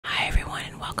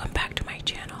everyone, and welcome back to my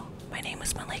channel. My name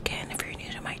is Malika, and if you're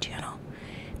new to my channel,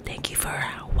 thank you for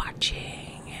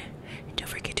watching. And don't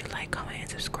forget to like, comment, and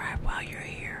subscribe while you're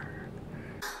here.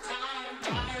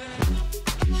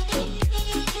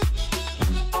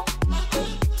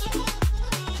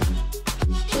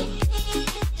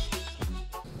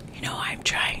 You know, I'm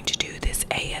trying to do this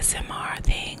ASMR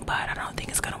thing, but I don't think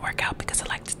it's gonna work out because I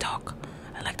like to talk.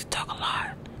 I like to talk a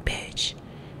lot, bitch.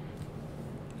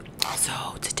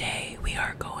 So today we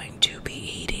are going to be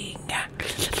eating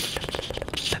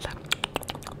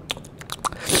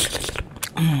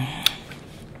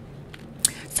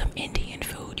some Indian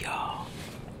food, y'all.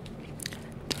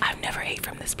 I've never ate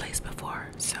from this place before,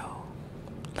 so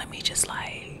let me just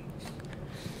like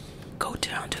go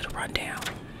down to the rundown.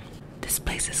 This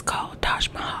place is called Taj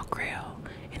Mahal Grill,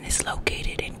 and it's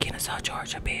located in Kennesaw,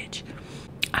 Georgia, bitch.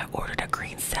 I ordered a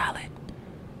green salad,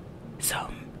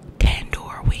 some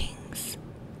tandoor wings,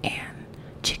 and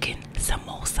chicken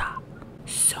samosa.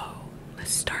 So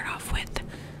let's start off with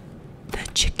the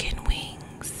chicken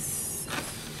wings,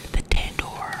 the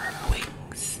tandoor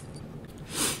wings.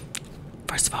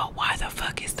 First of all, why the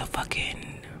fuck is the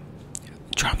fucking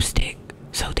drumstick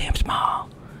so damn small?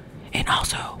 And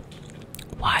also,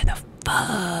 why the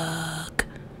fuck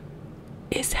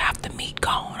is half the meat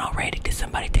gone already? Did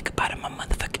somebody take a bite of my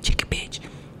motherfucking chicken, bitch?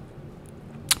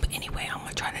 But anyway, I'm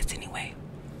gonna try this anyway.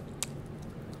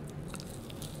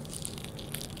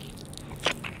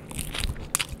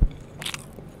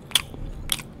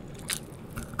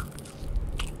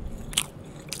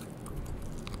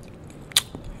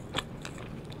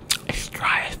 It's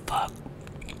dry as fuck.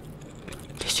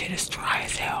 This shit is dry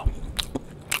as hell.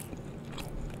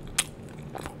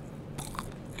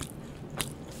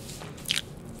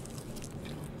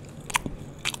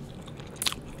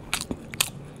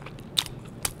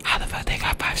 How the fuck they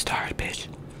got 5 stars, bitch?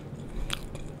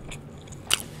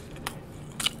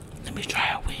 Let me try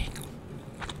a wing.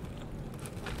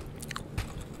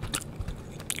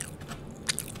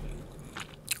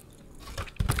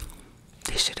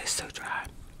 This shit is so dry.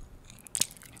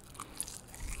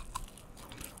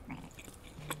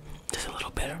 Just a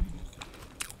little bitter.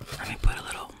 Let me put a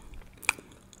little.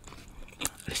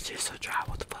 This shit is so dry.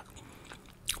 What the fuck?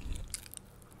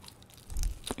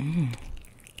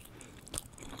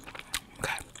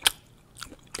 Okay.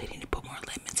 They need to put more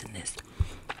lemons in this.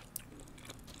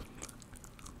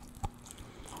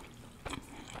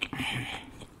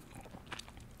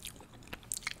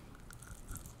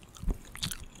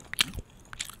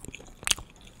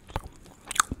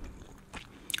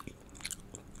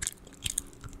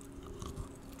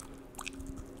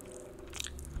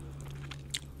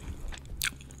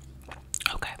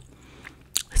 Okay,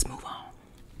 let's move on.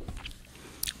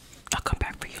 I'll come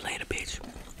back for you later, bitch.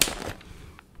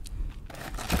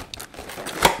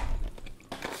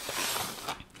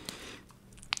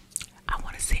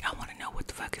 I want to know what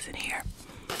the fuck is in here.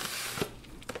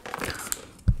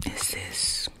 Is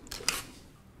this...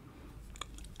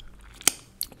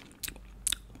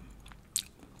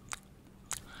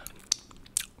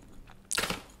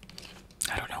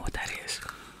 I don't know what that is.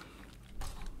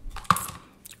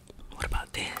 What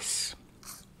about this?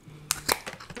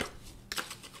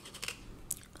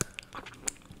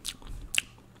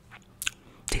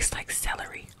 Tastes like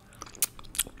celery.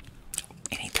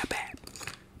 It ain't that bad.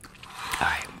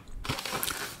 Alright.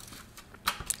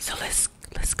 So let's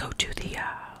go to the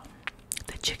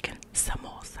chicken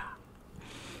samosa.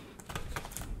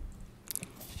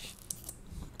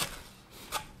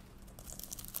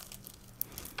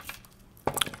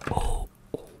 Oh.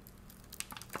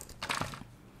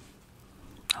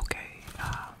 Okay.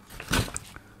 I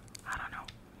don't know.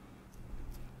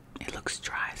 It looks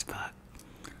dry as fuck.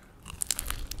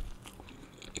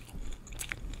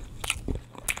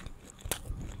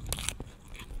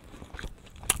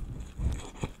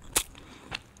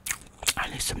 I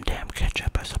need some damn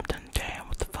ketchup or something. Damn,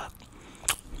 what the fuck?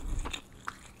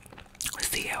 Let's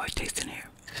see how it tastes in here.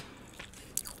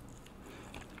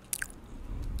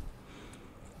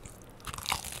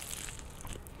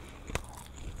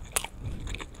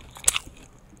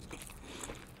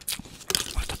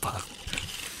 What the fuck?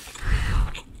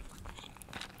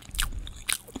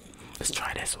 Let's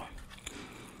try this one.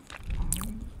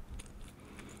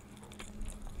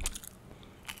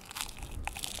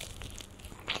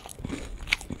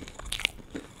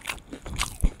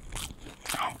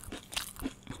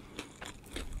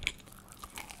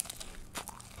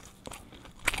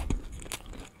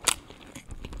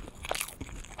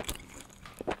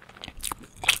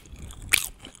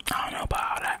 I don't know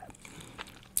about all that.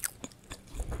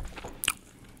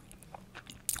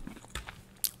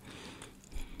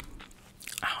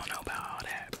 I don't know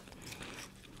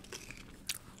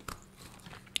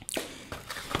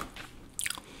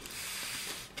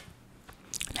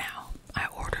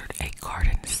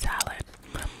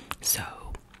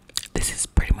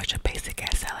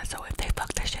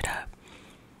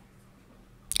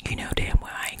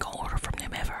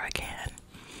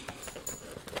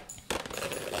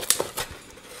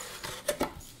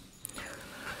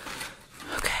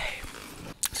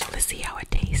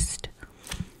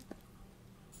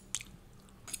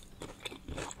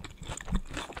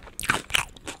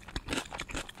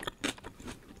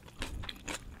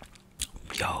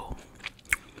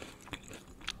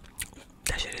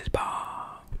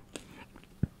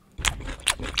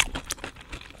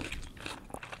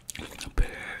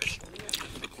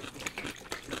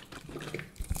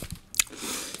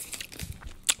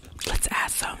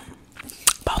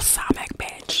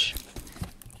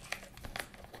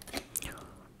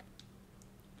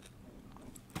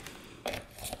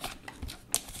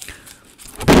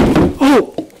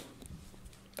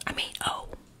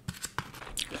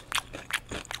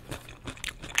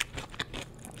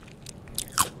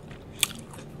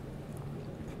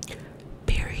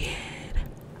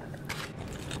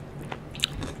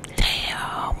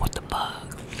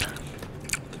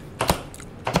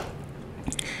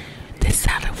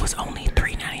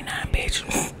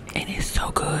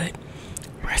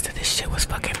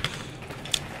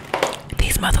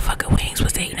motherfucking wings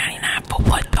was $8.99 for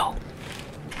what though?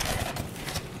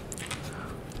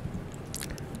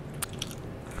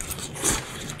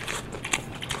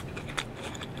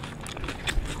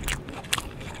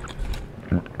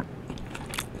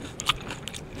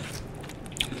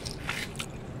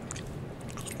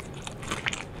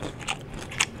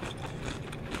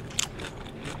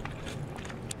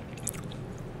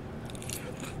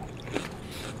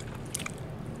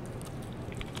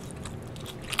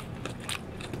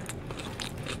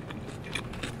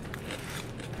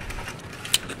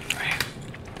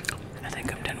 I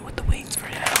think I'm done with the wings for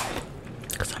now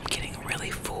because I'm getting really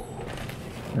full.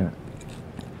 Yeah.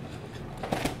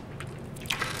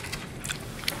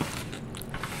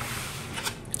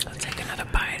 I'll take another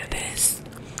bite of this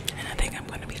and I think I'm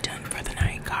going to be done for the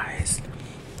night, guys.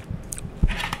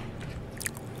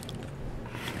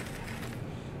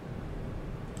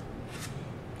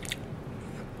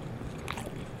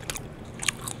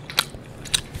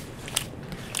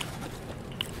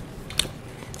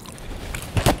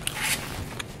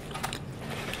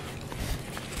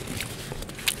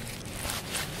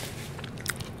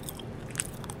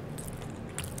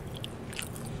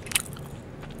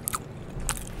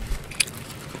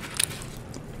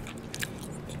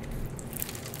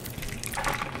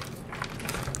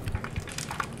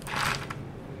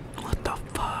 What the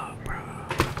fuck, bro?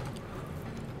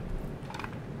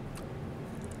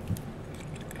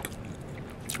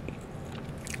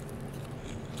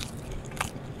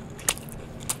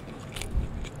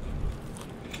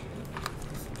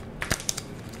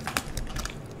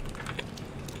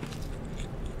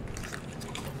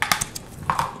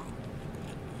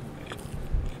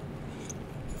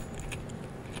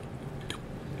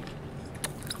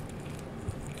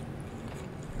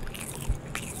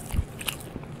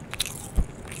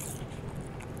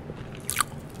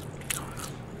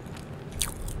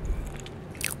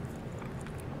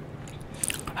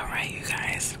 Alright, you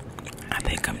guys, I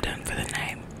think I'm done for the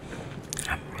night.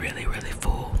 I'm really, really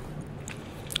full.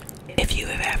 If you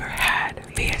have ever had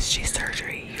VSG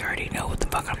surgery, you already know what the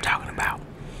fuck I'm talking about.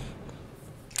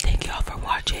 Thank y'all for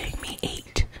watching me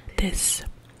eat this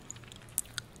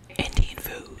Indian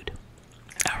food.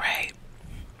 Alright,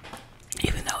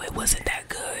 even though it wasn't that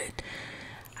good,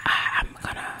 I'm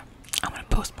gonna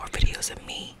post more videos of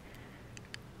me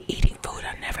eating food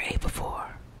I never ate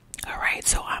before. Alright,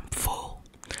 so I'm full.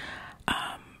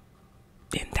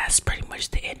 And that's pretty much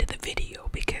the end of the video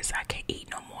because I can't eat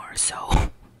no more. So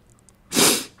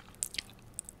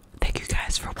thank you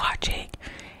guys for watching,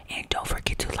 and don't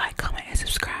forget to like, comment, and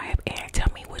subscribe, and tell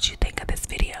me what you think of this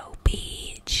video. Peace.